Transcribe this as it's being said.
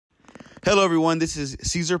Hello, everyone. This is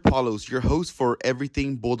Cesar Paulos, your host for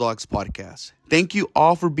Everything Bulldogs podcast. Thank you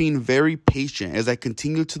all for being very patient as I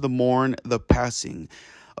continue to mourn the passing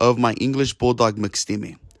of my English Bulldog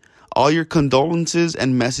McSteamy. All your condolences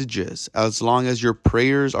and messages, as long as your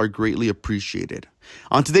prayers, are greatly appreciated.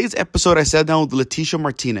 On today's episode, I sat down with Leticia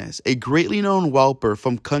Martinez, a greatly known whelper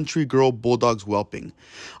from Country Girl Bulldogs Whelping.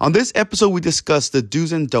 On this episode, we discussed the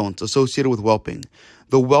do's and don'ts associated with whelping,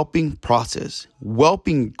 the whelping process,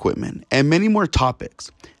 whelping equipment, and many more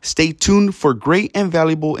topics. Stay tuned for great and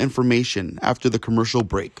valuable information after the commercial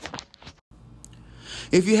break.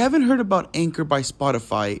 If you haven't heard about Anchor by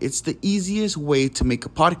Spotify, it's the easiest way to make a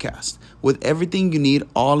podcast with everything you need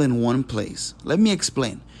all in one place. Let me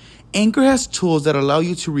explain. Anchor has tools that allow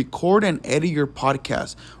you to record and edit your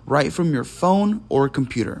podcast right from your phone or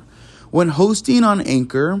computer. When hosting on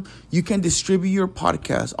Anchor, you can distribute your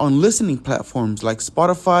podcast on listening platforms like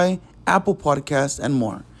Spotify, Apple Podcasts, and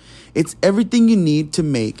more. It's everything you need to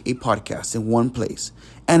make a podcast in one place.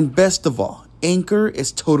 And best of all, Anchor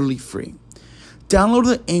is totally free. Download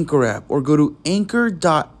the Anchor app or go to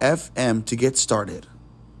anchor.fm to get started.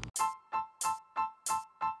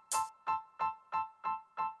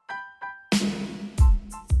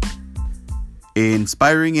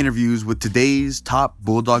 Inspiring interviews with today's top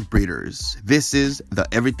Bulldog breeders. This is the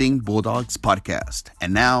Everything Bulldogs podcast.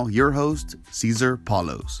 And now, your host, Cesar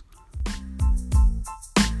Paulos.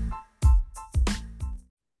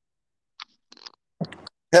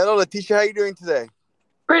 Hello, Leticia. How are you doing today?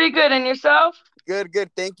 Pretty good. And yourself? Good.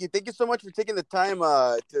 Thank you. Thank you so much for taking the time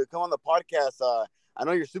to come on the podcast. I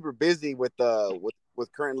know you're super busy with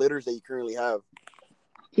current litters that you currently have.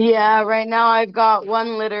 Yeah, right now I've got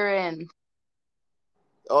one litter in.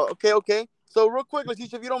 Oh, okay. So real quick,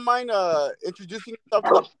 Leticia, if you don't mind introducing yourself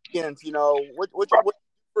to the audience, what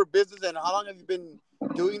for business and how long have you been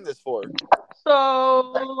doing this for?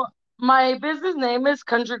 So my business name is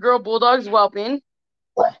Country Girl Bulldogs Whelping.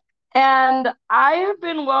 And I have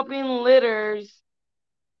been whelping litters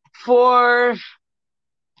for,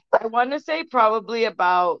 I want to say probably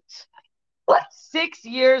about 6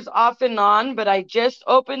 years off and on, but I just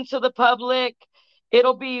opened to the public.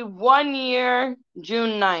 It'll be 1 year,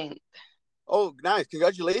 June 9th. Oh, nice.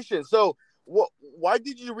 Congratulations. So why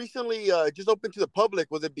did you recently just open to the public?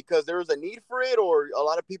 Was it because there was a need for it or a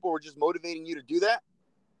lot of people were just motivating you to do that?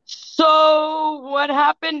 So what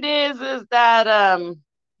happened is that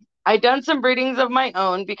I done some breedings of my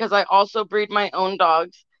own because I also breed my own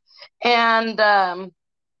dogs. And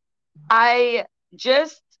I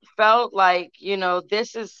just felt like,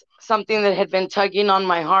 this is something that had been tugging on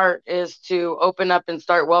my heart, is to open up and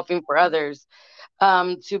start whelping for others,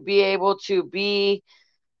 to be able to be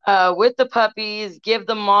with the puppies, give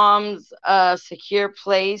the moms a secure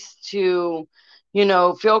place to,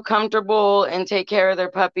 feel comfortable and take care of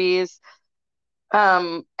their puppies.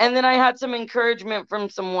 And then I had some encouragement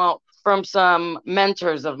from some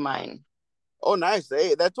mentors of mine. Oh, nice.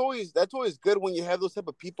 Hey, that's always good when you have those type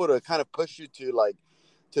of people to kind of push you to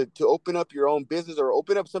to open up your own business or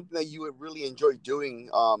open up something that you would really enjoy doing.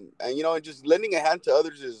 And just lending a hand to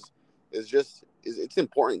others is it's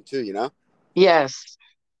important too. Yes.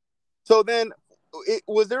 So then,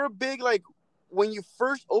 was there a big when you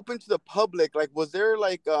first opened to the public? Was there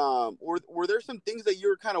were there some things that you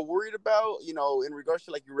were kind of worried about? In regards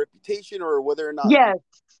to your reputation or whether or not. Yes.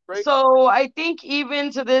 Right? So I think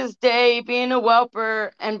even to this day, being a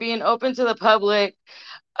whelper and being open to the public,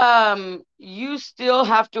 you still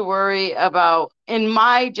have to worry about, in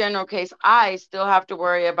my general case, I still have to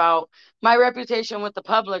worry about my reputation with the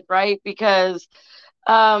public, right? Because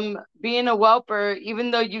being a whelper,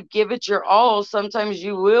 even though you give it your all, sometimes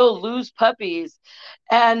you will lose puppies.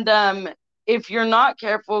 And if you're not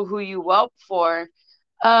careful who you whelp for,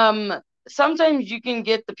 sometimes you can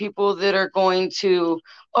get the people that are going to,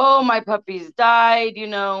 oh, my puppy's died,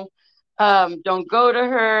 don't go to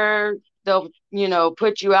her. They'll,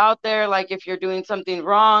 put you out there like if you're doing something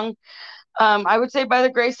wrong. I would say by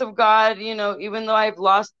the grace of God, even though I've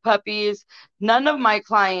lost puppies, none of my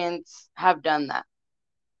clients have done that.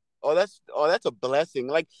 Oh, that's a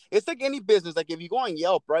blessing. It's like any business. If you go on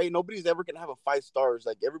Yelp, right, nobody's ever gonna have a 5 stars.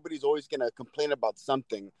 Everybody's always gonna complain about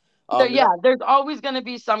something. So yeah, there's always going to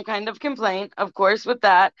be some kind of complaint, of course, with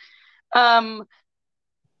that. But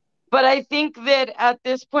I think that at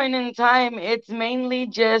this point in time, it's mainly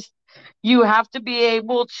just you have to be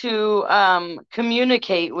able to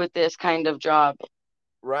communicate with this kind of job.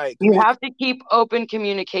 Right. You have to keep open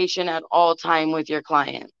communication at all time with your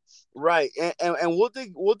clients. Right, and we'll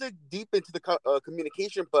dig deep into the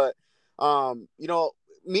communication, but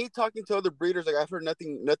me talking to other breeders, like I've heard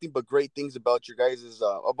nothing but great things about your guys's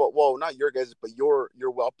about, well, not your guys, but your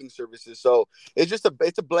whelping services. So it's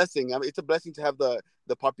a blessing. I mean, it's a blessing to have the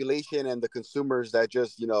population and the consumers that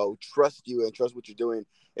just trust you and trust what you're doing.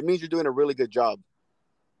 It means you're doing a really good job.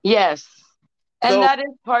 Yes. And So that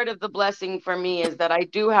is part of the blessing for me, is that I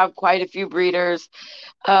do have quite a few breeders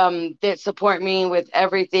that support me with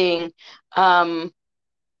everything. Um,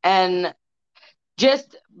 and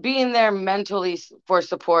just being there mentally for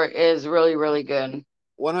support is really, really good.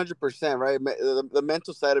 100%, right? The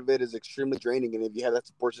mental side of it is extremely draining, and if you have that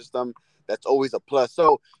support system, that's always a plus.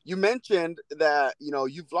 So you mentioned that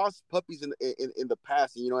you've lost puppies in the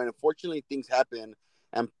past, and and unfortunately things happen,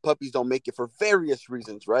 and puppies don't make it for various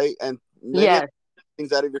reasons, right? And many of Yes.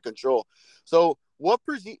 things out of your control. So what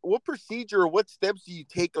procedure, what steps do you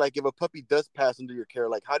take, like if a puppy does pass under your care?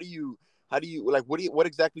 Like how do you like what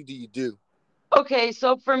exactly do you do? Okay,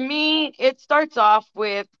 so for me, it starts off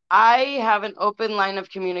with I have an open line of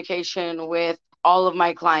communication with all of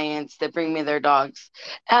my clients that bring me their dogs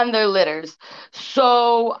and their litters.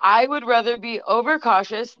 So I would rather be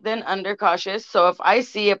overcautious than undercautious. So if I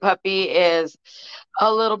see a puppy is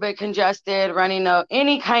a little bit congested, running out,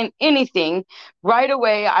 anything, right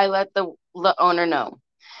away I let the owner know.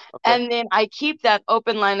 Okay. And then I keep that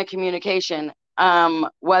open line of communication.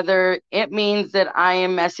 Whether it means that I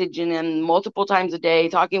am messaging them multiple times a day,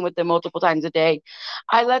 talking with them multiple times a day,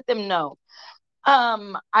 I let them know.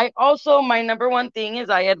 I also, my number one thing is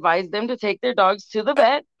I advise them to take their dogs to the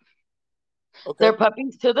vet, Okay. their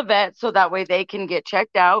puppies to the vet, so that way they can get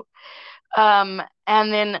checked out. And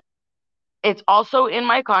then it's also in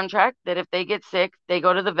my contract that if they get sick, they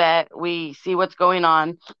go to the vet, we see what's going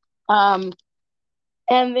on. Um,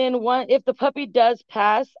 And then if the puppy does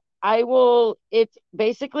pass, it's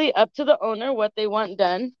basically up to the owner what they want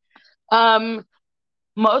done. Um,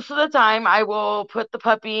 Most of the time I will wrap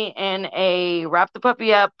the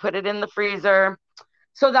puppy up, put it in the freezer.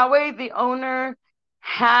 So that way the owner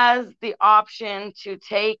has the option to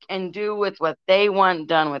take and do with what they want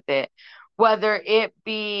done with it. Whether it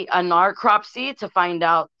be a necropsy to find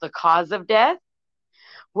out the cause of death,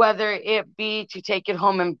 whether it be to take it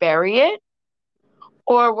home and bury it,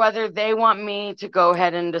 or whether they want me to go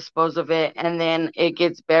ahead and dispose of it and then it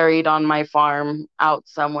gets buried on my farm out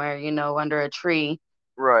somewhere, under a tree.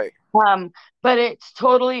 Right. Um, but it's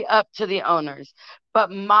totally up to the owners. But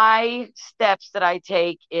my steps that I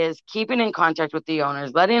take is keeping in contact with the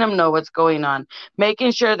owners, letting them know what's going on,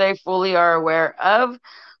 making sure they fully are aware of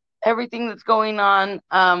everything that's going on.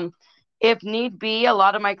 If need be, a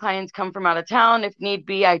lot of my clients come from out of town. If need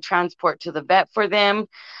be, I transport to the vet for them,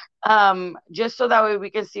 just so that way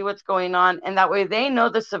we can see what's going on, and that way they know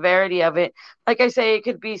the severity of it. Like I say, it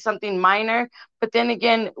could be something minor, but then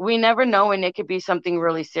again, we never know, and it could be something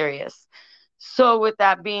really serious. So with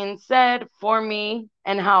that being said, for me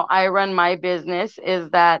and how I run my business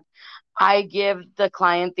is that I give the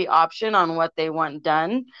client the option on what they want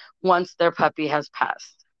done once their puppy has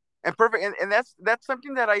passed. And perfect, and that's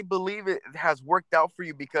something that I believe it has worked out for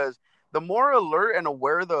you, because the more alert and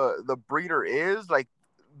aware the breeder is, like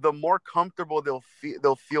the more comfortable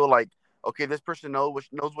they'll feel like, okay, this person knows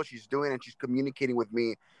what she's doing, and she's communicating with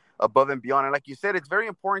me above and beyond. And like you said, it's very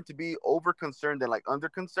important to be over concerned and like under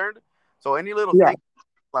concerned. So any little Yeah. thing,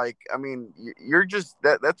 like, I mean, you're just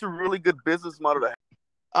that's a really good business model to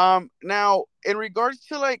have. Now in regards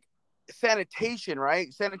to like sanitation,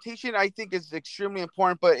 right? Sanitation, I think, is extremely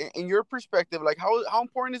important. But in your perspective, like how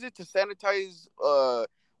important is it to sanitize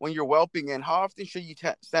when you're whelping, and how often should you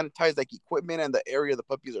sanitize like equipment and the area the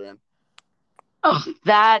puppies are in? Oh,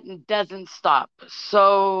 that doesn't stop.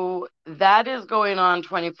 So that is going on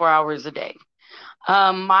 24 hours a day.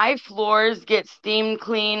 My floors get steam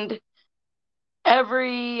cleaned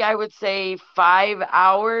every, I would say, 5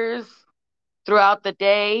 hours throughout the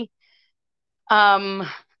day. Um,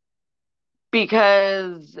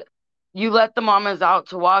 because you let the mamas out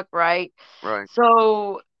to walk, right? Right.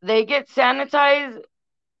 So they get sanitized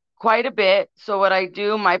quite a bit. So what I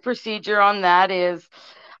do, my procedure on that is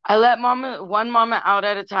I let one mama out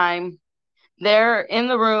at a time. They're in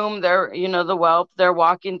the room, the whelp, they're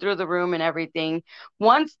walking through the room and everything.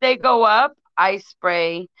 Once they go up, I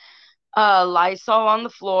spray Lysol on the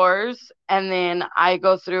floors, and then I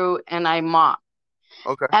go through and I mop.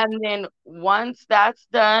 Okay. And then once that's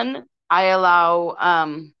done, I allow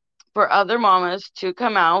for other mamas to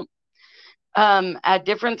come out at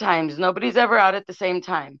different times. Nobody's ever out at the same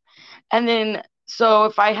time. And then, so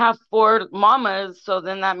if I have four mamas, so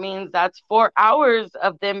then that means that's 4 hours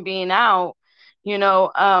of them being out, you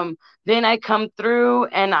know. Then I come through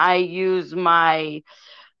and I use my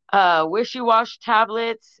wishy-wash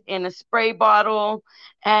tablets in a spray bottle,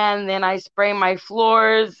 and then I spray my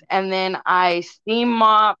floors, and then I steam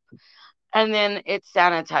mop, and then it's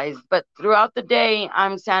sanitized. But throughout the day,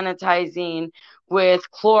 I'm sanitizing with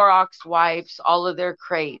Clorox wipes all of their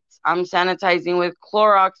crates. I'm sanitizing with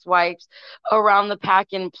Clorox wipes around the pack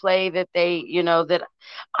and play that that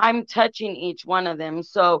I'm touching each one of them.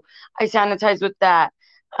 So I sanitize with that.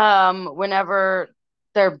 Whenever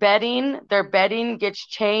their bedding gets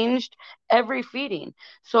changed every feeding.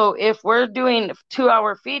 So if we're doing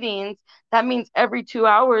 2-hour feedings, that means every 2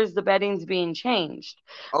 hours the bedding's being changed.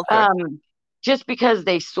 Okay. um, just because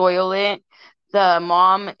they soil it. The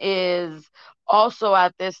mom is also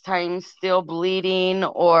at this time still bleeding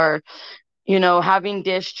or, having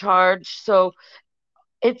discharge. So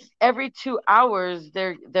it's every 2 hours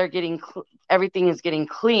they're getting everything is getting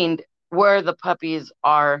cleaned where the puppies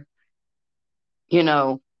are,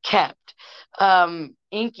 kept.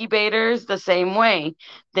 Incubators the same way.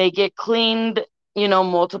 They get cleaned,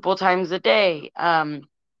 multiple times a day.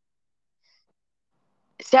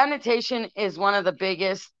 Sanitation is one of the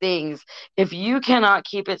biggest things. If you cannot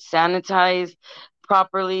keep it sanitized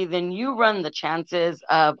properly, then you run the chances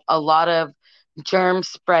of a lot of germ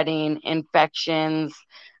spreading, infections.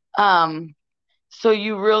 Um, so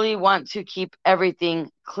you really want to keep everything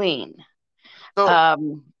clean. So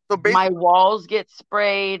Um, so my basically, walls get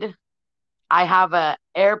sprayed. I have a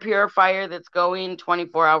air purifier that's going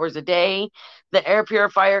 24 hours a day. The air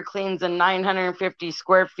purifier cleans a 950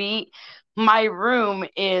 square feet. My room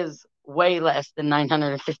is way less than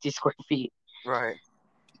 950 square feet.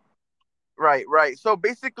 right, right. So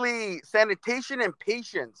basically, sanitation and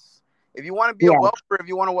patience. If you want to be a Yeah. whelper, if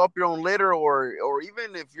you want to whelp your own litter, or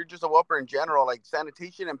even if you're just a whelper in general, like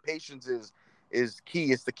sanitation and patience is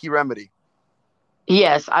key. It's the key remedy.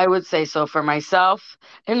 Yes, I would say so for myself.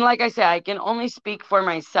 And like I said, I can only speak for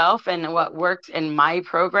myself and what works in my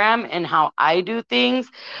program and how I do things.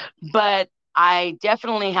 But I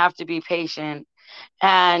definitely have to be patient,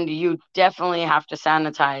 and you definitely have to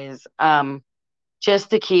sanitize, just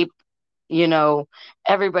to keep, you know,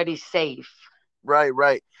 everybody safe.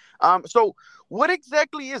 Right. So what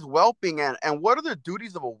exactly is whelping, and what are the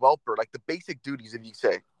duties of a whelper? Like the basic duties, if you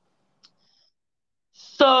say.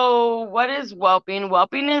 So, what is whelping?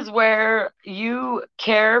 Whelping is where you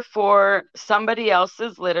care for somebody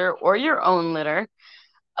else's litter or your own litter.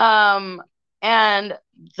 Um, and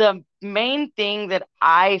the main thing that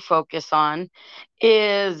I focus on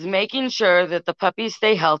is making sure that the puppies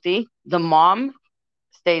stay healthy, the mom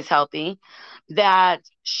stays healthy, that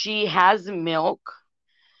she has milk,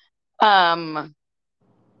 um,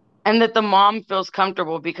 and that the mom feels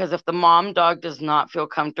comfortable, because if the mom dog does not feel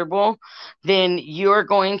comfortable, then you're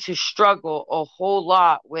going to struggle a whole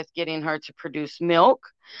lot with getting her to produce milk,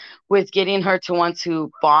 with getting her to want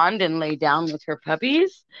to bond and lay down with her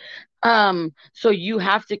puppies. So you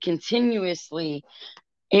have to continuously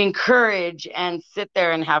encourage and sit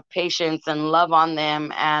there and have patience and love on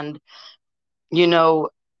them. And, you know,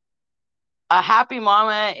 a happy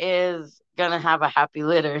mama is going to have a happy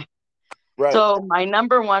litter. Right. So my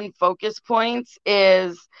number one focus points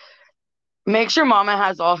is make sure mama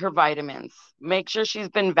has all her vitamins. Make sure she's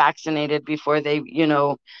been vaccinated before they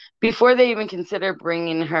even consider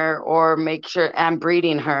bringing her, or make sure and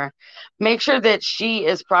breeding her. Make sure that she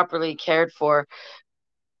is properly cared for,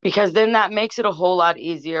 because then that makes it a whole lot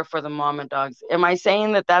easier for the mama dogs. Am I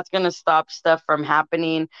saying that that's going to stop stuff from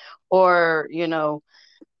happening, or,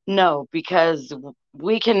 no, because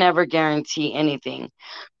we can never guarantee anything.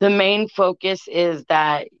 The main focus is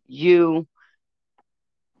that you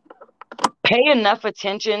pay enough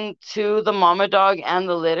attention to the mama dog and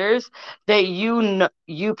the litters that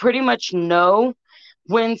you pretty much know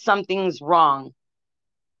when something's wrong.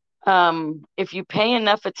 If you pay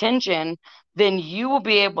enough attention, then you will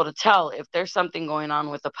be able to tell if there's something going on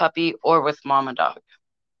with a puppy or with mama dog.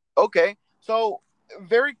 Okay. So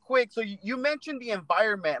very quick. So you mentioned the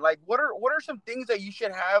environment. Like, what are some things that you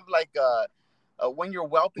should have, like when you're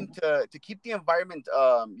whelping, to keep the environment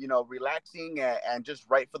relaxing, and just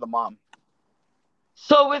right for the mom.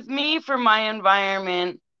 So with me, for my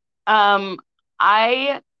environment,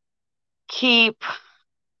 I keep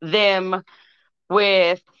them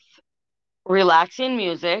with relaxing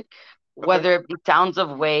music, Okay. whether it be sounds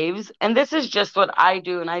of waves. And this is just what I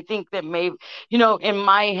do. And I think that maybe, in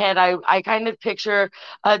my head, I kind of picture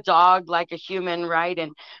a dog like a human, right?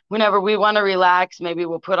 And whenever we want to relax, maybe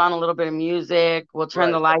we'll put on a little bit of music, we'll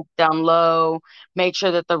turn Right. the lights down low, make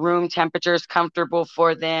sure that the room temperature is comfortable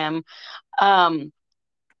for them. Um,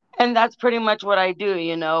 and that's pretty much what I do,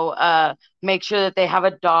 make sure that they have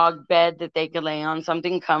a dog bed that they can lay on,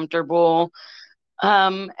 something comfortable.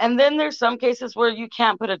 And then there's some cases where you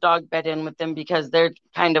can't put a dog bed in with them because they're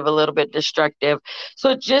kind of a little bit destructive.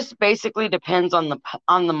 So it just basically depends on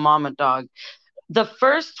the mama dog. The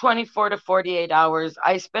first 24 to 48 hours,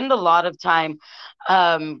 I spend a lot of time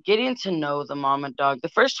getting to know the mom and dog. The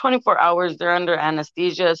first 24 hours, they're under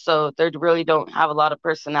anesthesia, so they really don't have a lot of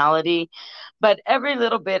personality. But every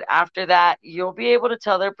little bit after that, you'll be able to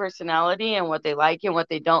tell their personality and what they like and what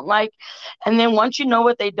they don't like. And then once you know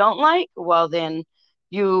what they don't like, well, then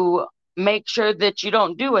you make sure that you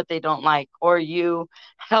don't do what they don't like, or you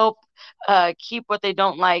help keep what they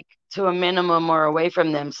don't like to a minimum or away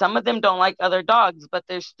from them. Some of them don't like other dogs, but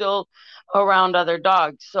they're still around other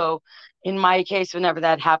dogs. So in my case, whenever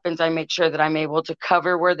that happens, I make sure that I'm able to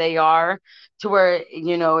cover where they are to where,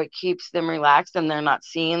 it keeps them relaxed and they're not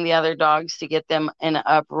seeing the other dogs to get them in an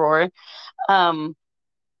uproar. Um,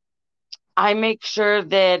 I make sure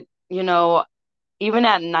that, even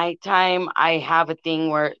at nighttime, I have a thing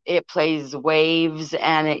where it plays waves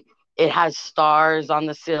and it has stars on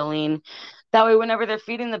the ceiling. That way, whenever they're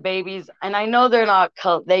feeding the babies, and I know they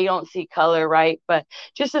don't see color, right? But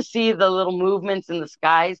just to see the little movements in the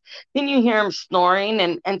skies, then you hear them snoring,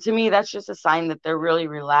 and to me, that's just a sign that they're really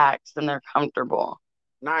relaxed and they're comfortable.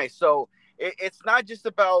 Nice. So it's not just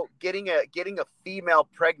about getting a female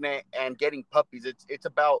pregnant and getting puppies. It's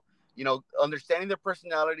about understanding their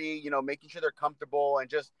personality. Making sure they're comfortable and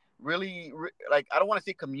just really like, I don't want to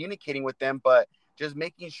say communicating with them, but just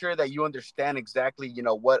making sure that you understand exactly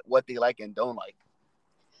what they like and don't like.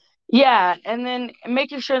 Yeah, and then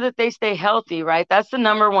making sure that they stay healthy, right? That's the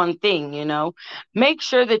number one thing. Make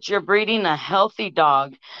sure that you're breeding a healthy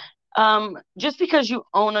dog. Just because you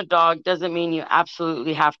own a dog doesn't mean you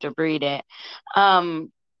absolutely have to breed it.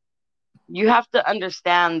 Um, you have to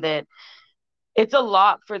understand that it's a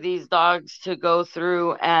lot for these dogs to go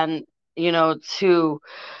through and, to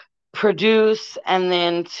produce and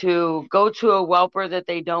then to go to a whelper that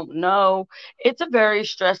they don't know. It's a very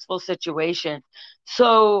stressful situation.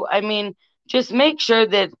 So, I mean, just make sure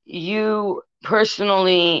that you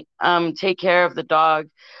personally take care of the dog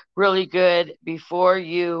really good before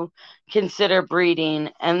you consider breeding.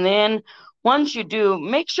 And then once you do,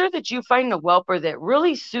 make sure that you find a whelper that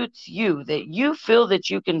really suits you, that you feel that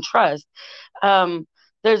you can trust. um,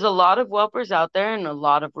 there's a lot of whelpers out there and a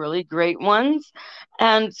lot of really great ones.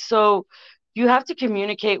 And so you have to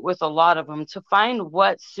communicate with a lot of them to find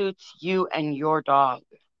what suits you and your dog.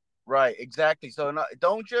 Right. Exactly. So no,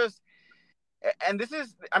 don't just. And this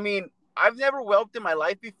is, I mean, I've never whelped in my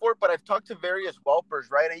life before, but I've talked to various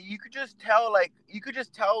whelpers, right? And you could just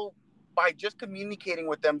tell by just communicating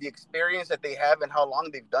with them the experience that they have and how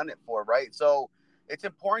long they've done it for, right? So it's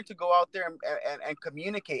important to go out there and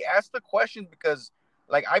communicate, ask the questions, because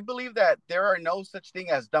like I believe that there are no such thing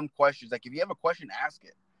as dumb questions. Like if you have a question, ask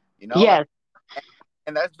it. Like, Yes,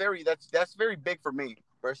 and that's very big for me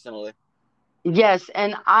personally. yes.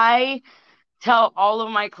 And I tell all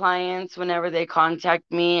of my clients whenever they contact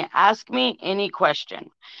me, ask me any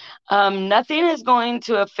question. Nothing is going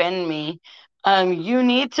to offend me. You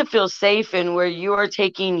need to feel safe in where you are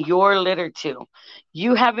taking your litter to.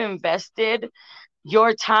 You have invested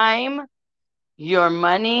your time, your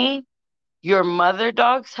money, your mother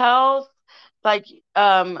dog's health. Like,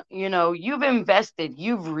 you've invested,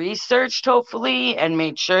 you've researched hopefully and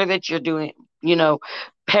made sure that you're doing, you know,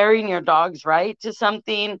 pairing your dogs right to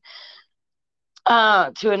something,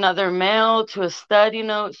 to another male, to a stud,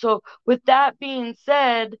 So with that being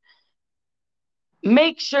said,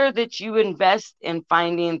 make sure that you invest in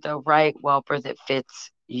finding the right whelper that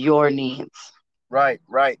fits your needs. Right,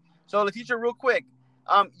 right. So, Letitia, real quick,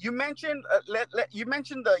 you mentioned you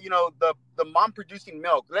mentioned the mom producing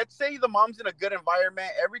milk. Let's say the mom's in a good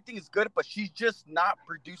environment, everything is good, but she's just not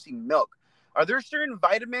producing milk. Are there certain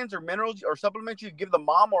vitamins or minerals or supplements you give the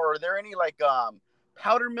mom, or are there any like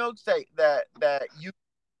powder milks that you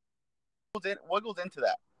what goes into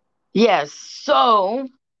that? Yes. So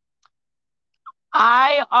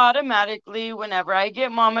I automatically, whenever I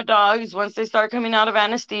get mama dogs, once they start coming out of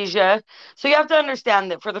anesthesia, so you have to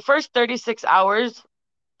understand that for the first 36 hours,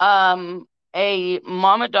 a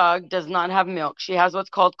mama dog does not have milk. She has what's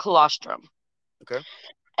called colostrum. Okay.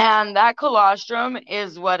 And that colostrum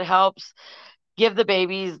is what helps give the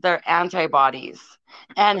babies their antibodies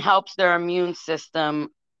and helps their immune system,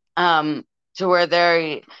 to where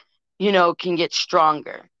they, can get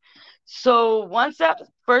stronger. So once that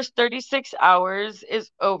first 36 hours is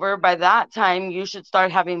over, by that time, you should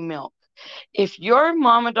start having milk. If your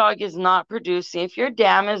mama dog is not producing, if your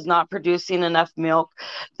dam is not producing enough milk,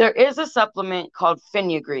 there is a supplement called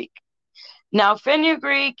fenugreek. Now,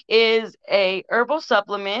 fenugreek is a herbal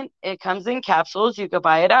supplement. It comes in capsules. You could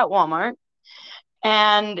buy it at Walmart.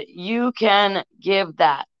 and you can give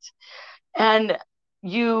that. And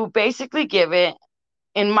you basically give it,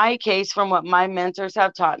 in my case, from what my mentors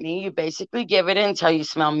have taught me, you basically give it until you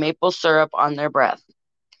smell maple syrup on their breath,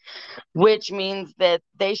 which means that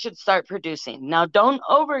they should start producing. Now, don't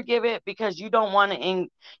overgive it because you don't want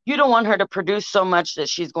her to produce so much that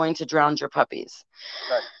she's going to drown your puppies.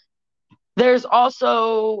 Right. There's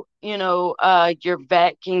also, your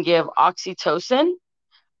vet can give oxytocin,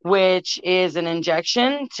 which is an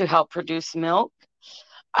injection to help produce milk.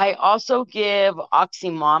 I also give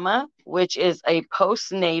Oxymama, which is a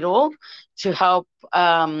postnatal to help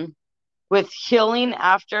with healing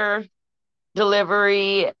after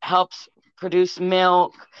delivery, helps produce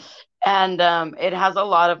milk, and it has a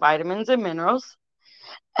lot of vitamins and minerals.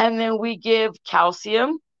 And then we give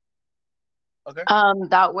calcium. Okay.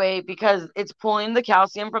 That way, because it's pulling the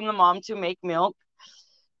calcium from the mom to make milk.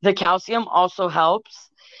 The calcium also helps.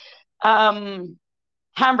 Um,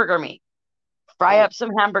 Hamburger meat. Fry Mm. up some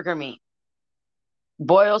hamburger meat.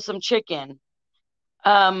 Boil some chicken.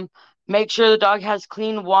 Um, Make sure the dog has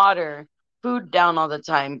clean water, food down all the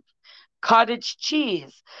time, cottage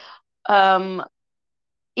cheese. Um,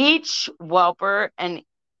 each whelper and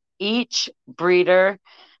each breeder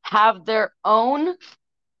have their own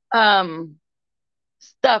um,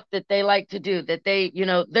 stuff that they like to do, that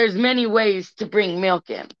there's many ways to bring milk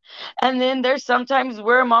in. And then there's sometimes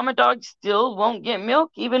where a mama dog still won't get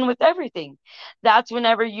milk, even with everything. That's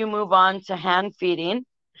whenever you move on to hand feeding.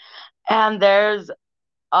 And there's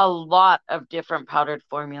a lot of different powdered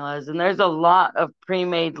formulas, and there's a lot of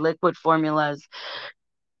pre-made liquid formulas.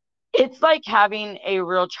 It's like having a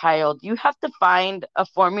real child. You have to find a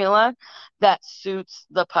formula that suits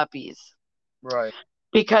the puppies, Right.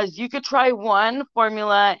 because you could try one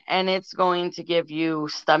formula and it's going to give you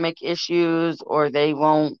stomach issues or they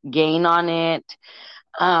won't gain on it.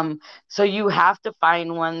 Um, so you have to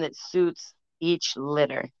find one that suits each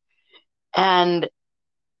litter. And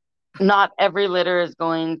not every litter is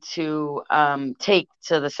going to take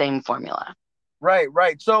to the same formula. Right,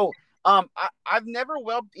 right. So, I've never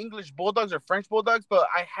whelped English bulldogs or French bulldogs, but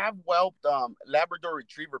I have whelped Labrador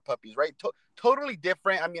Retriever puppies. Right, totally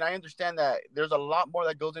different. I mean, I understand that there's a lot more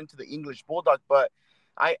that goes into the English bulldog, but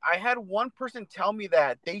I had one person tell me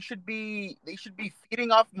that they should be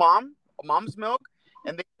feeding off mom's milk,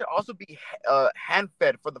 and they should also be hand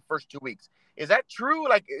fed for the first 2 weeks. Is that true?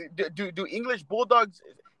 Like, do English bulldogs?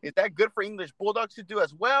 Is that good for English bulldogs to do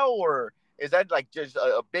as well, or is that like just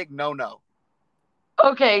a big no no?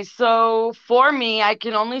 Okay, so for me, I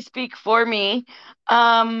can only speak for me.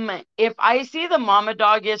 If I see the mama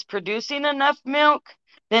dog is producing enough milk,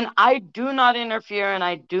 then I do not interfere and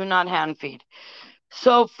I do not hand feed.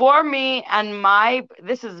 So for me and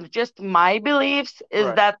this is just my beliefs, is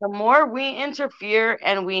Right. that the more we interfere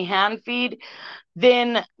and we hand feed,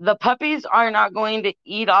 then the puppies are not going to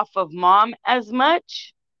eat off of mom as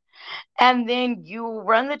much. And then you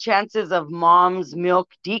run the chances of mom's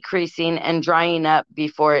milk decreasing and drying up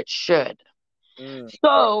before it should. Right.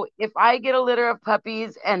 So if I get a litter of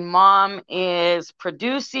puppies and mom is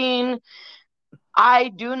producing, I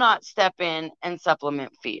do not step in and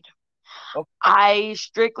supplement feed. Okay. I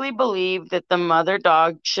strictly believe that the mother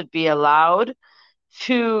dog should be allowed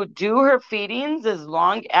to do her feedings as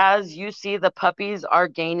long as you see the puppies are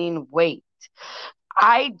gaining weight.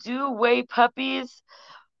 I do weigh puppies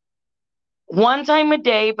one time a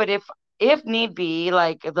day, but if need be,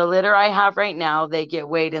 like the litter I have right now, they get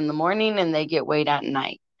weighed in the morning and they get weighed at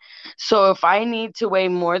night. So if I need to weigh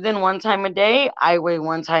more than one time a day, I weigh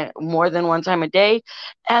one time more than one time a day.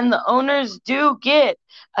 And the owners do get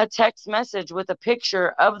a text message with a picture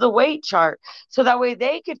of the weight chart. So that way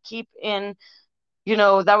they could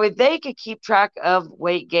that way they could keep track of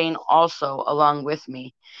weight gain also along with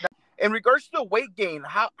me. In regards to the weight gain,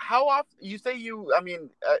 how often you say you? I mean,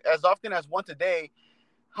 as often as once a day.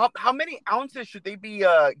 How many ounces should they be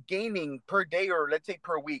gaining per day, or let's say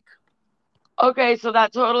per week? Okay, so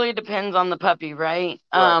that totally depends on the puppy, right?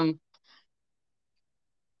 Right.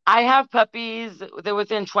 I have puppies that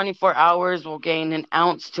within 24 hours will gain an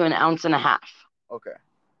ounce to an ounce and a half. Okay.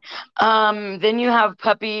 Then you have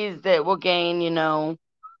puppies that will gain,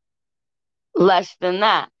 less than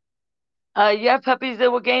that. You have puppies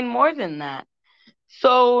that will gain more than that.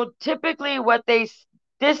 So typically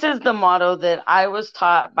this is the motto that I was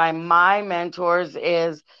taught by my mentors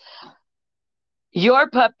is your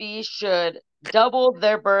puppy should double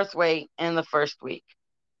their birth weight in the first week.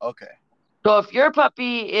 Okay. So if your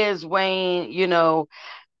puppy is weighing,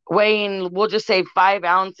 we'll just say 5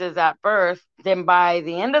 ounces at birth, then by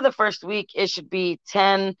the end of the first week, it should be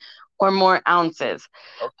 10 or more ounces.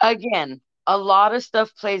 Okay. Again, a lot of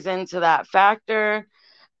stuff plays into that factor.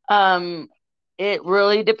 Um, it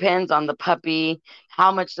really depends on the puppy,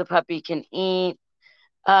 how much the puppy can eat.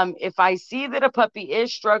 If I see that a puppy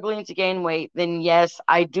is struggling to gain weight, then yes,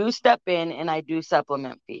 I do step in and I do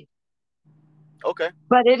supplement feed. Okay.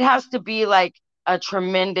 But it has to be like a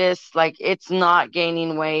tremendous, like it's not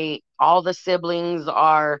gaining weight. All the siblings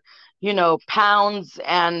are, pounds,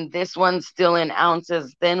 and this one's still in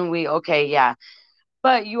ounces. Then okay, yeah.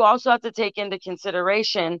 But you also have to take into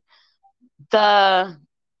consideration the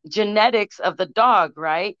genetics of the dog,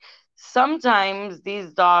 right? Sometimes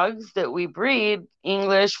these dogs that we breed,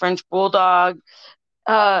 English, French Bulldog,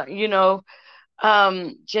 uh, you know,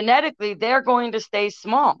 genetically, they're going to stay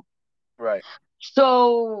small. Right.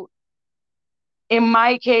 So in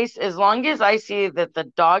my case, as long as I see that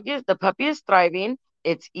the puppy is thriving,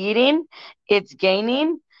 it's eating, it's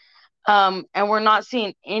gaining, and we're not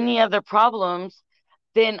seeing any other problems,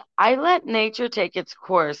 then I let nature take its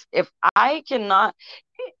course. If I cannot,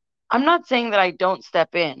 I'm not saying that I don't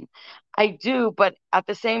step in. I do, but at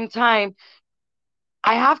the same time,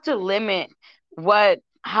 I have to limit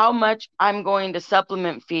how much I'm going to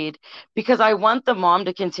supplement feed because I want the mom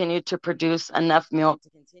to continue to produce enough milk to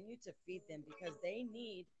continue to feed them because they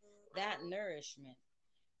need that nourishment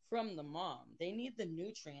from the mom. They need the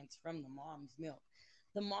nutrients from the mom's milk.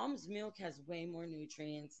 The mom's milk has way more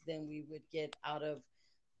nutrients than we would get out of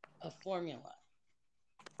a formula.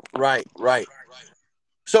 Right. Right.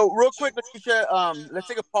 So real quick, Leticia, let's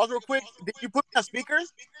take a pause real quick. Did you put me on speaker?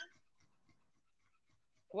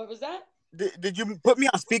 What was that? Did you put me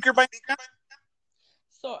on speaker by any chance?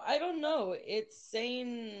 So I don't know. It's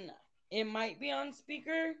saying it might be on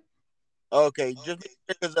speaker. Okay, just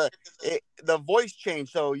because the voice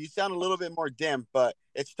changed, so you sound a little bit more dim, but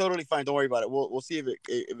it's totally fine. Don't worry about it. We'll see if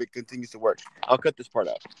it continues to work. I'll cut this part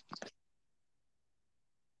out.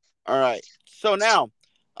 All right. So now,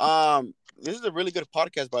 this is a really good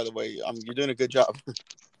podcast, by the way. You're doing a good job.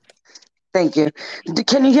 Thank you.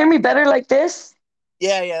 Can you hear me better like this?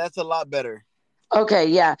 Yeah, that's a lot better. Okay,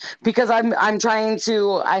 yeah, because I'm trying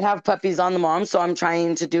to I have puppies on the mom, so I'm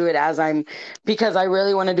trying to do it as I'm because I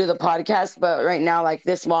really want to do the podcast, but right now like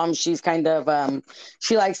this mom, she's kind of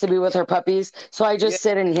she likes to be with her puppies, so I Yeah. just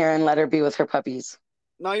sit in here and let her be with her puppies.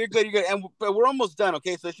 No, you're good. You're good. And but we're almost done.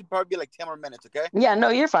 Okay, so it should probably be like 10 more minutes. Okay. Yeah, no,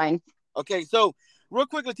 you're fine. Okay. So real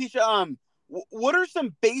quick, Leticia, what are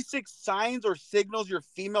some basic signs or signals your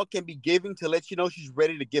female can be giving to let you know she's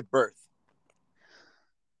ready to give birth?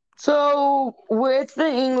 So, with the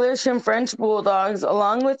English and French Bulldogs,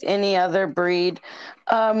 along with any other breed,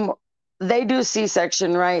 um, they do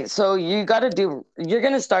C-section, right? So you're going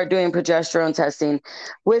to start doing progesterone testing.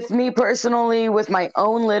 With me personally, with my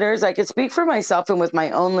own litters, I can speak for myself and with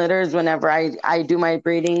my own litters whenever I do my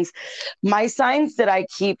breedings. My signs that I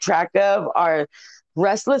keep track of are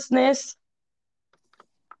restlessness.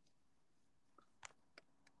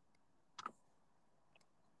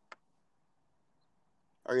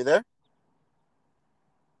 Are you there?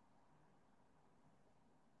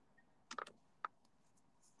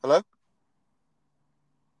 Hello?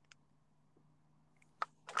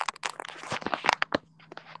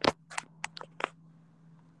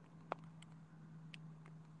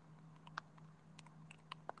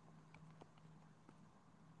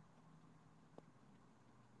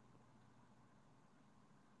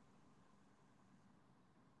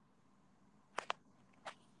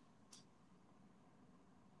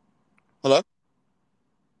 Hello?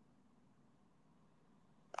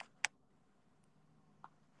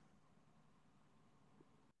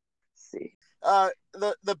 See.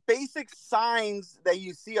 The basic signs that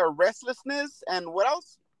you see are restlessness and what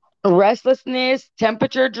else? Restlessness,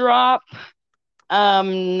 temperature drop,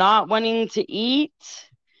 not wanting to eat,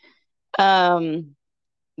 um,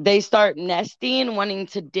 they start nesting, wanting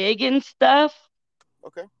to dig and stuff.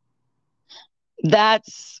 Okay.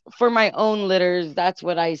 That's for my own litters. That's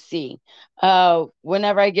what I see.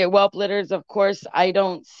 Whenever I get whelp litters, of course, I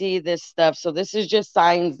don't see this stuff. So this is just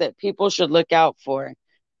signs that people should look out for.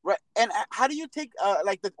 Right. And how do you take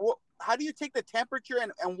how do you take the temperature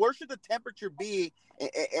and where should the temperature be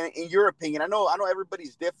in your opinion? I know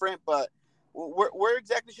everybody's different, but where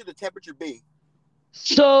exactly should the temperature be?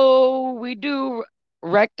 So we do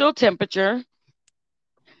rectal temperature,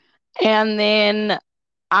 and then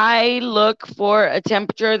I look for a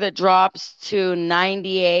temperature that drops to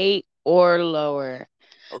 98 or lower.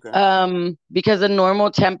 Okay. Because the normal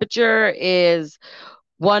temperature is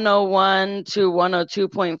 101 to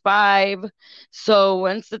 102.5. So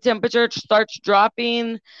once the temperature starts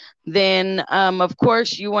dropping, then of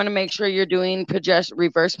course you want to make sure you're doing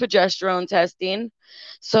reverse progesterone testing.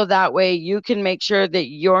 So that way you can make sure that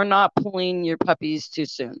you're not pulling your puppies too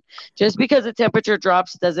soon. Just because the temperature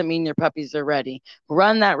drops doesn't mean your puppies are ready.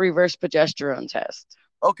 Run that reverse progesterone test.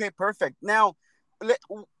 Okay, perfect. Now, let,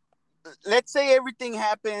 let's say everything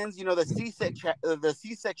happens. You know, the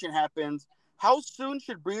C-section happens. How soon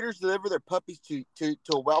should breeders deliver their puppies to a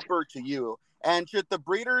whelper to you? And should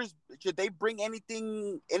they bring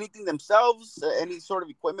anything themselves, any sort of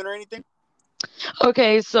equipment or anything?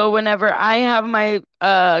 Okay, so whenever I have my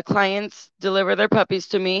clients deliver their puppies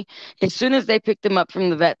to me, as soon as they pick them up from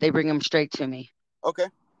the vet, they bring them straight to me. Okay.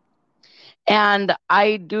 And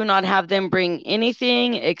I do not have them bring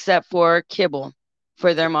anything except for kibble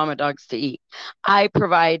for their mama dogs to eat. I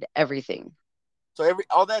provide everything. So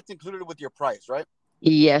all that's included with your price, right?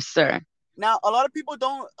 Yes, sir. Now, a lot of people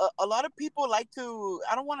don't. A lot of people like to.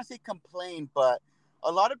 I don't want to say complain, but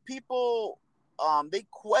a lot of people, they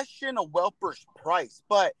question a whelper's price,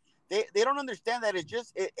 but they don't understand that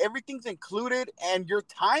everything's included and your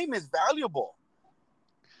time is valuable.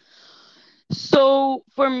 So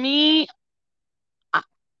for me,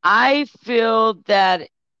 I feel that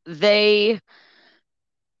they,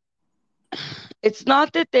 it's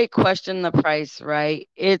not that they question the price, right?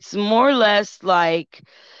 It's more or less like,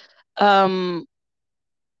 um,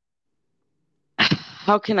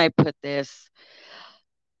 how can I put this?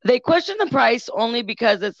 They question the price only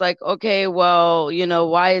because it's like, okay, well,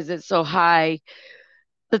 why is it so high?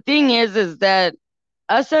 The thing is that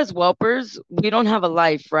us as whelpers, we don't have a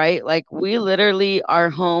life, right? Like we literally are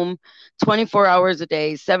home 24 hours a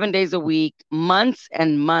day, 7 days a week, months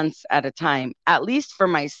and months at a time, at least for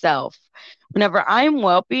myself. Whenever I'm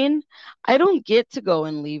whelping, I don't get to go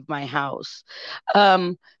and leave my house.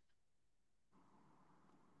 Um,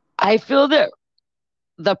 I feel that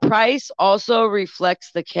the price also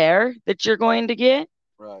reflects the care that you're going to get.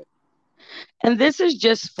 Right. And this is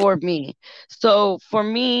just for me. So for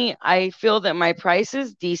me, I feel that my price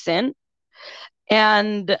is decent.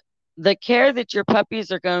 And the care that your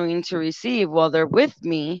puppies are going to receive while they're with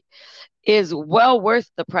me is well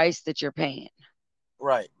worth the price that you're paying.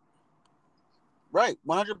 Right. Right.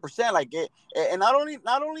 100%. Like it, and not only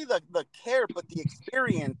the care, but the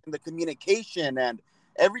experience and the communication and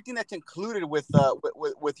everything that's included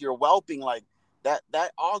with your whelping. Like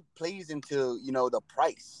that all plays into the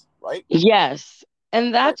price, right? Yes. And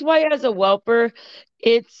Right. that's why as a whelper,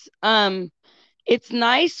 it's it's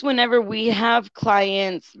nice whenever we have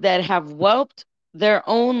clients that have whelped their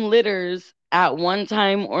own litters at one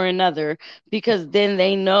time or another, because then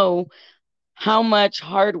they know how much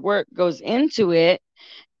hard work goes into it.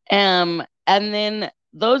 And then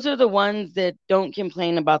those are the ones that don't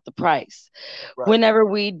complain about the price. Right. Whenever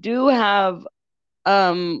we do have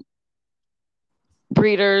um,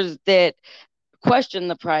 breeders that question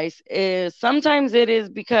the price, is sometimes it is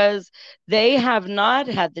because they have not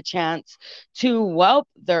had the chance to whelp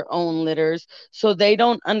their own litters, so they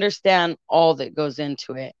don't understand all that goes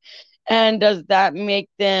into it. And does that, is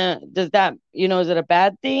it a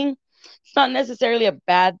bad thing? It's not necessarily a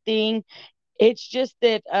bad thing. It's just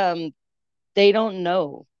that they don't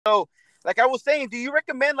know. So, like I was saying, do you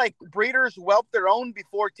recommend like breeders whelp their own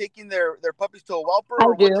before taking their puppies to a whelper, I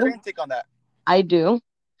or what's your do. intake on that? I do.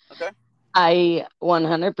 Okay. I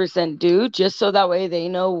 100% do, just so that way they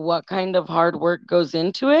know what kind of hard work goes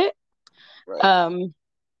into it. Right. Um,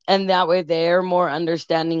 and that way they're more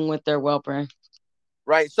understanding with their whelper.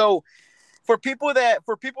 Right. So, for people that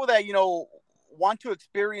want to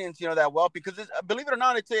experience that well, because believe it or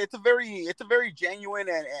not, it's a very genuine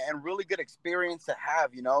and really good experience to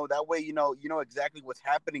have. That way you know exactly what's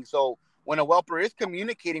happening. So when a whelper is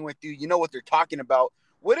communicating with you, you know what they're talking about.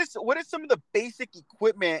 What is some of the basic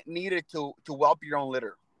equipment needed to whelp your own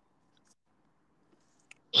litter?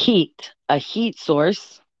 Heat, a heat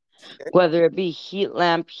source, Okay. whether it be heat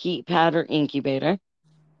lamp, heat pad, or incubator.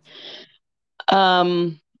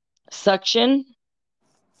 Um, Suction,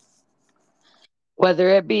 whether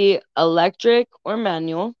it be electric or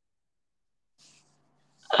manual.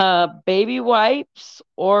 Baby wipes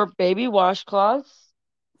or baby washcloths.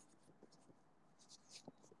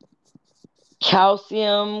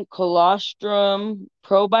 Calcium, colostrum,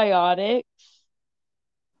 probiotics,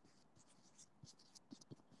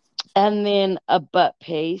 and then a butt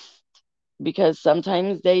paste, because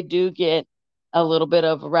sometimes they do get a little bit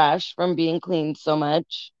of rash from being cleaned so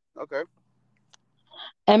much. Okay.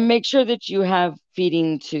 And make sure that you have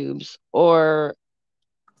feeding tubes or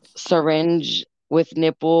syringe with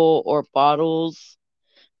nipple or bottles.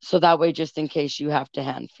 So that way, just in case you have to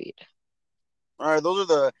hand feed. All right. Those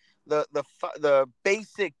are the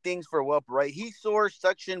basic things for a whelper, right? Heat source,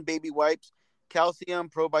 suction, baby wipes, calcium,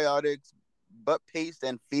 probiotics, butt paste,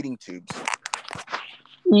 and feeding tubes.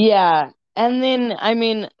 Yeah. And then, I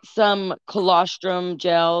mean, some colostrum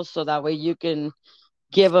gel so that way you can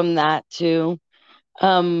give them that too.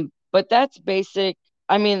 But that's basic.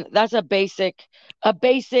 I mean, that's a basic,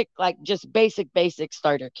 like just basic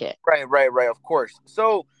starter kit. Right, right, right. Of course.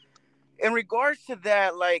 So, in regards to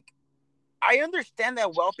that, like, I understand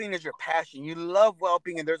that whelping is your passion. You love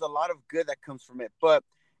whelping, and there's a lot of good that comes from it. But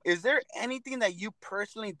is there anything that you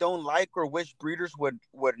personally don't like or wish breeders would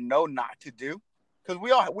know not to do? Because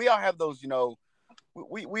we all have those,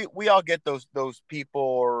 we all get those people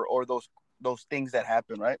or those things that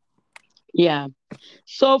happen, right? Yeah.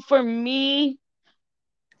 So for me,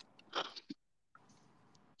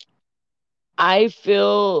 I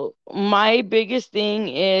feel my biggest thing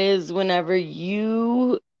is whenever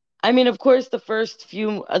I mean, of course, the first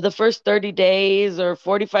 30 days or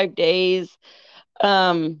 45 days,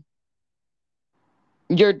 um,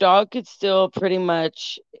 your dog could still pretty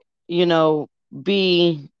much, you know,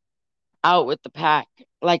 be out with the pack.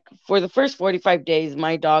 Like for the first 45 days,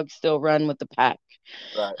 my dogs still run with the pack.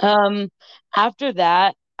 Right, Um, After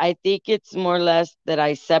that, I think it's more or less that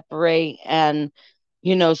I separate and,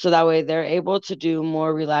 so that way they're able to do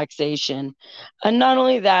more relaxation. And not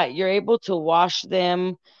only that, you're able to wash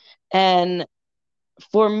them. And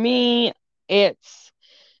for me, it's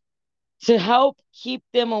to help keep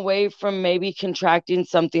them away from maybe contracting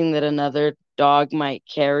something that another dog might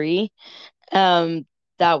carry. Um,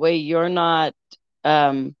 that way you're not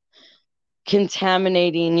um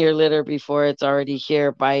contaminating your litter before it's already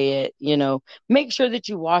here by it. Make sure that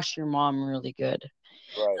you wash your mom really good.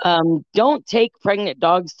 right. Don't take pregnant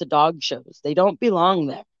dogs to dog shows. They don't belong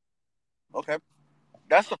there. Okay,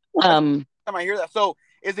 that's the Um, time I hear that. So,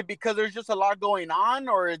 is it because there's just a lot going on,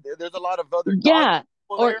 or there's a lot of other dog yeah.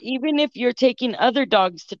 people Or there? even if you're taking other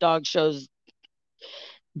dogs to dog shows,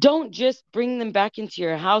 don't just bring them back into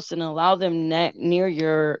your house and allow them near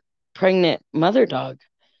your pregnant mother dog.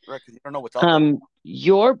 Right, because you don't know what's out there.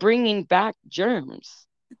 You're bringing back germs.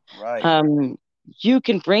 Right, Um, you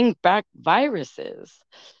can bring back viruses.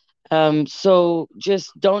 So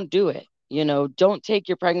just don't do it. Don't take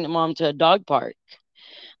your pregnant mom to a dog park.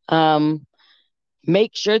 Um,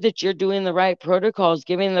 Make sure that you're doing the right protocols,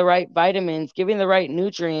 giving the right vitamins, giving the right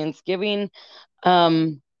nutrients,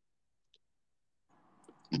 um,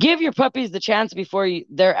 give your puppies the chance before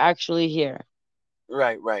they're actually here.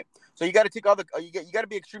 right, right. So you got to take all the you got to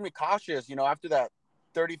be extremely cautious. After that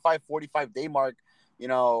 35, 45 day mark, you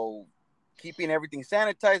know, keeping everything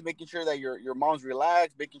sanitized, making sure that your mom's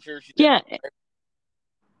relaxed, making sure she did. Yeah.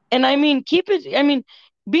 And I mean,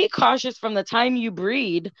 be cautious from the time you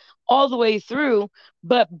breed all the way through,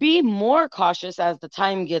 but be more cautious as the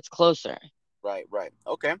time gets closer. Right, right.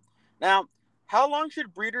 Okay. Now, how long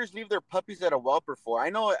should breeders leave their puppies at a whelper for? I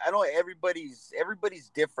know everybody's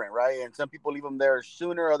different, right? And some people leave them there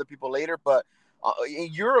sooner, other people later. But in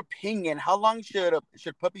your opinion, how long should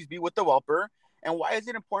puppies be with the whelper, and why is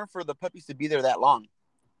it important for the puppies to be there that long?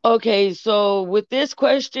 Okay, so with this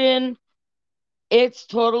question, it's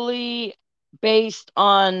totally based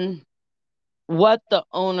on what the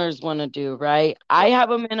owners want to do, right? I Right. have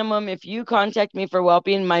a minimum. If you contact me for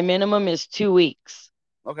whelping, my minimum is 2 weeks.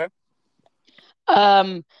 Okay.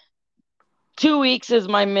 Um, 2 weeks is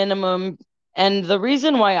my minimum. And the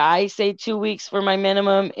reason why I say 2 weeks for my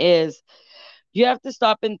minimum is you have to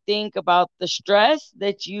stop and think about the stress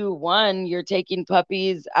that you're taking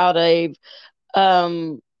puppies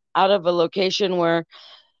um out of a location where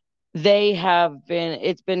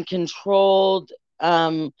it's been controlled,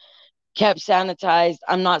 kept sanitized.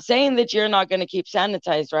 I'm not saying that you're not going to keep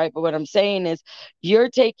sanitized, right? But what I'm saying is you're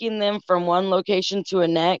taking them from one location to a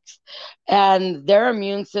next, and their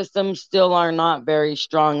immune systems still are not very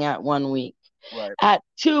strong at 1 week. Right. At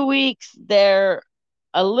 2 weeks, they're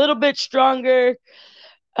a little bit stronger.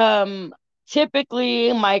 Um,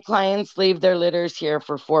 Typically, my clients leave their litters here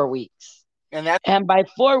for 4 weeks. And that And by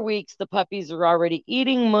 4 weeks, the puppies are already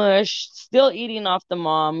eating mush, still eating off the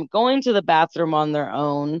mom, going to the bathroom on their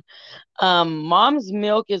own. Mom's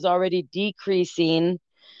milk is already decreasing.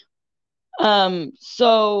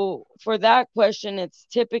 So for that question, it's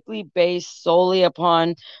typically based solely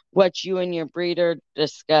upon what you and your breeder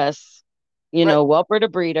discuss, right. whelper to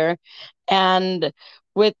breeder. And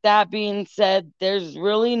with that being said, there's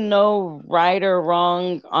really no right or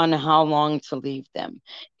wrong on how long to leave them.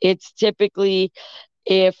 It's typically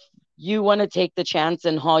if you want to take the chance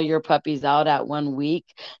and haul your puppies out at 1 week,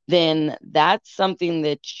 then that's something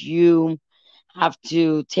that you have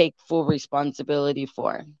to take full responsibility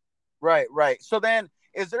for. Right, right. So then,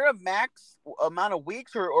 is there a max amount of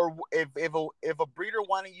weeks, or if a breeder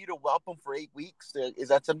wanted you to whelp them for 8 weeks, is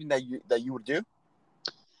that something that you would do?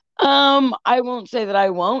 I won't say that I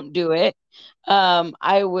won't do it.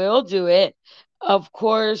 I will do it. Of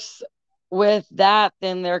course, with that,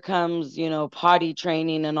 then there comes, potty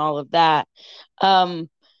training and all of that. Um,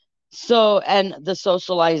 so, and the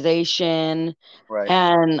socialization Right.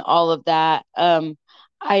 and all of that.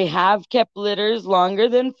 I have kept litters longer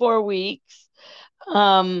than 4 weeks.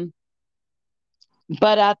 Um,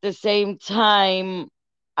 but at the same time,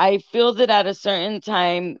 I feel that at a certain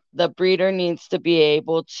time, the breeder needs to be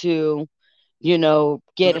able to, Do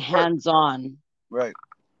get their part. hands on. Right.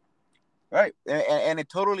 Right. And it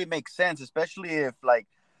totally makes sense, especially if like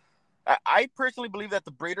I personally believe that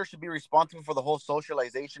the breeder should be responsible for the whole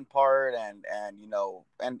socialization part, and and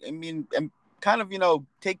I mean, and kind of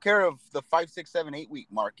take care of the 5, 6, 7, 8 week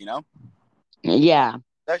mark. Yeah.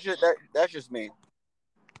 That's just me.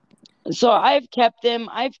 So I've kept them.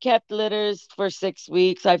 I've kept litters for 6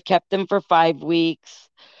 weeks. I've kept them for 5 weeks.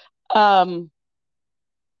 Um,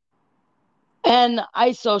 And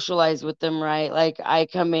I socialize with them, right? Like I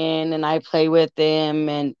come in and I play with them.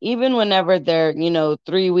 And even whenever they're,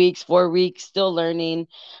 3 weeks, 4 weeks, still learning,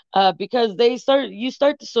 because you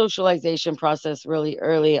start the socialization process really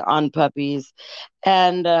early on puppies.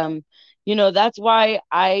 And, that's why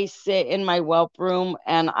I sit in my whelp room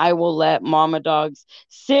and I will let mama dogs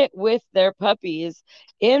sit with their puppies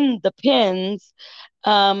in the pens,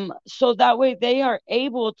 so that way they are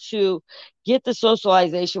able to get the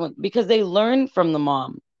socialization because they learn from the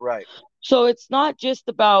mom. Right. So it's not just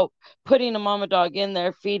about putting a mama dog in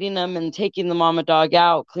there, feeding them and taking the mama dog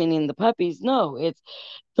out, cleaning the puppies. No, it's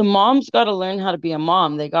the mom's got to learn how to be a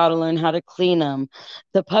mom. They got to learn how to clean them.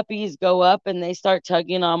 The puppies go up and they start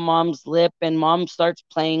tugging on mom's lip and mom starts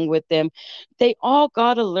playing with them. They all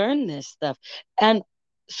got to learn this stuff. And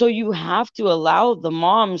so you have to allow the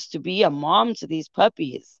moms to be a mom to these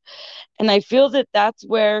puppies. And I feel that that's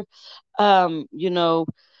where, um, you know,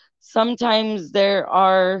 sometimes there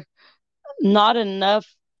are not enough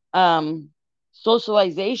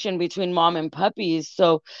socialization between mom and puppies.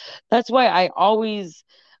 So that's why I always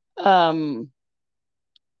um,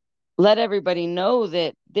 let everybody know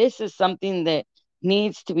that this is something that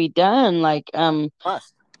needs to be done. Like,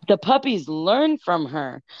 Must. the puppies learn from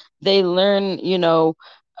her. They learn,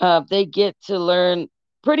 they get to learn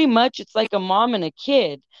pretty much. It's like a mom and a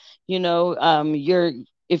kid. You're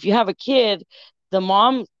if you have a kid, the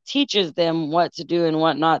mom teaches them what to do and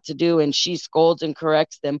what not to do, and she scolds and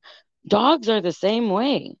corrects them. Dogs are the same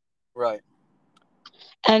way. Right.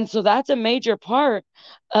 And so that's a major part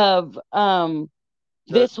of The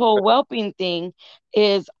this whole whelping thing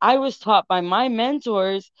is I was taught by my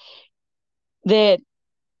mentors that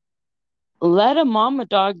let a mama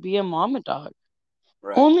dog be a mama dog.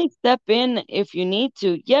 right. Only step in if you need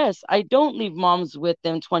to. Yes, I don't leave moms with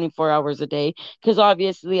them 24 hours a day because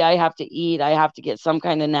obviously I have to eat, I have to get some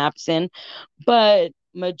kind of naps in, but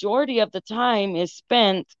majority of the time is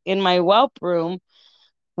spent in my whelp room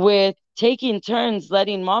with taking turns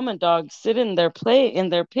letting mama dogs sit in their play in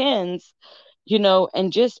their pens,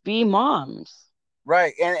 and just be moms.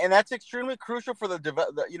 Right, and that's extremely crucial for the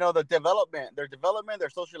development, their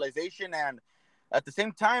socialization, and at the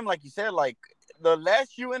same time, like you said, like the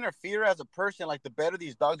less you interfere as a person, like the better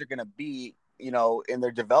these dogs are gonna be, in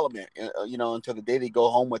their development, until the day they go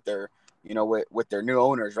home with their, with their new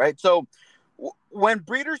owners, right? So, when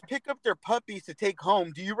breeders pick up their puppies to take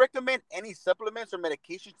home, do you recommend any supplements or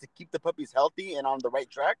medications to keep the puppies healthy and on the right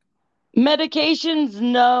track? Medications,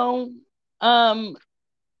 no. Um,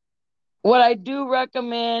 what I do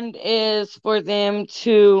recommend is for them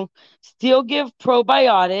to still give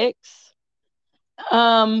probiotics,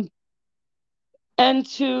 um, and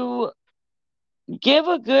to give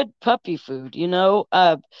a good puppy food.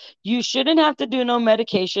 You shouldn't have to do no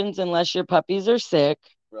medications unless your puppies are sick.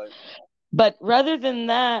 Right. But rather than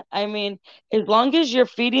that, I mean, as long as you're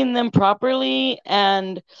feeding them properly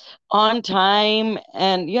and on time,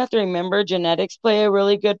 and you have to remember genetics play a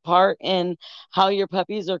really good part in how your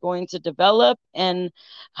puppies are going to develop and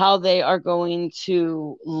how they are going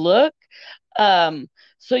to look. Um,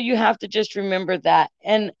 so you have to just remember that.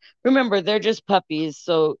 And remember, they're just puppies.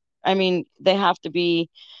 So, I mean, they have to be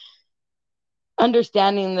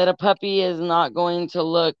understanding that a puppy is not going to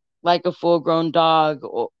look like a full grown dog,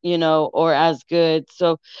 or as good.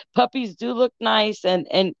 So puppies do look nice, and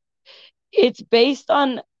it's based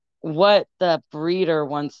on what the breeder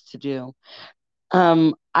wants to do.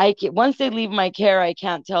 Once they leave my care, I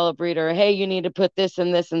can't tell a breeder, hey, you need to put this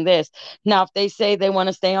and this and this. Now, if they say they want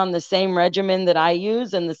to stay on the same regimen that I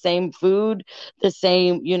use and the same food, the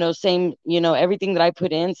same, everything that I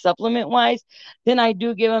put in supplement wise, then I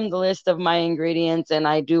do give them the list of my ingredients and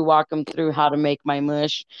I do walk them through how to make my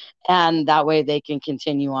mush. And that way they can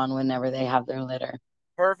continue on whenever they have their litter.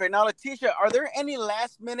 Perfect. Now, Leticia, are there any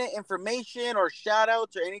last minute information or shout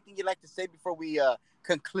outs or anything you'd like to say before we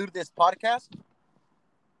conclude this podcast?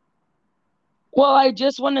 Well, I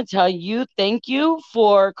just want to tell you, thank you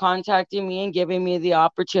for contacting me and giving me the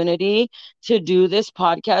opportunity to do this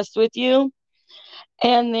podcast with you.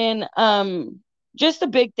 And then just a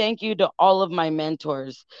big thank you to all of my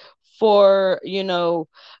mentors for,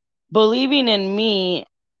 believing in me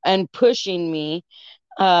and pushing me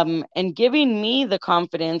and giving me the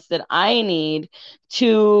confidence that I need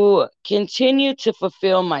to continue to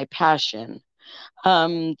fulfill my passion,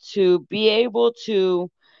 to be able to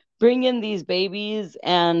bring in these babies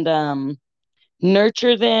and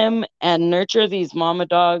nurture them and nurture these mama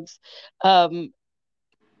dogs. Um,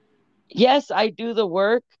 yes, I do the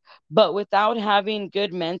work, but without having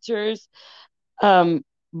good mentors, um,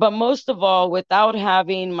 but most of all, without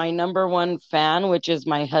having my number one fan, which is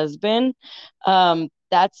my husband,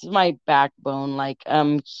 that's my backbone. Like,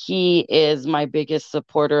 he is my biggest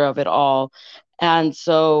supporter of it all. And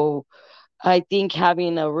so I think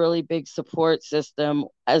having a really big support system,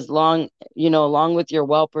 along with your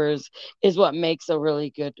whelpers, is what makes a really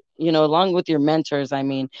good, along with your mentors, I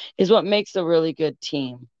mean, is what makes a really good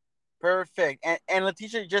team. Perfect. And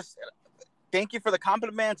Leticia, just thank you for the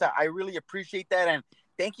compliments. I really appreciate that. And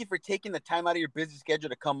thank you for taking the time out of your busy schedule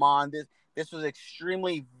to come on. This was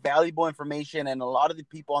extremely valuable information, and a lot of the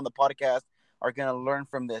people on the podcast are going to learn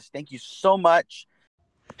from this. Thank you so much.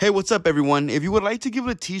 Hey, what's up, everyone? If you would like to give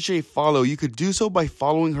Leticia a follow, you could do so by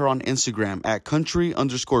following her on Instagram at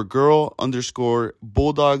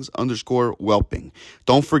country_girl_bulldogs_whelping.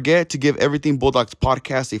 Don't forget to give Everything Bulldogs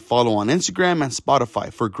podcast a follow on Instagram and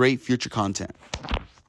Spotify for great future content.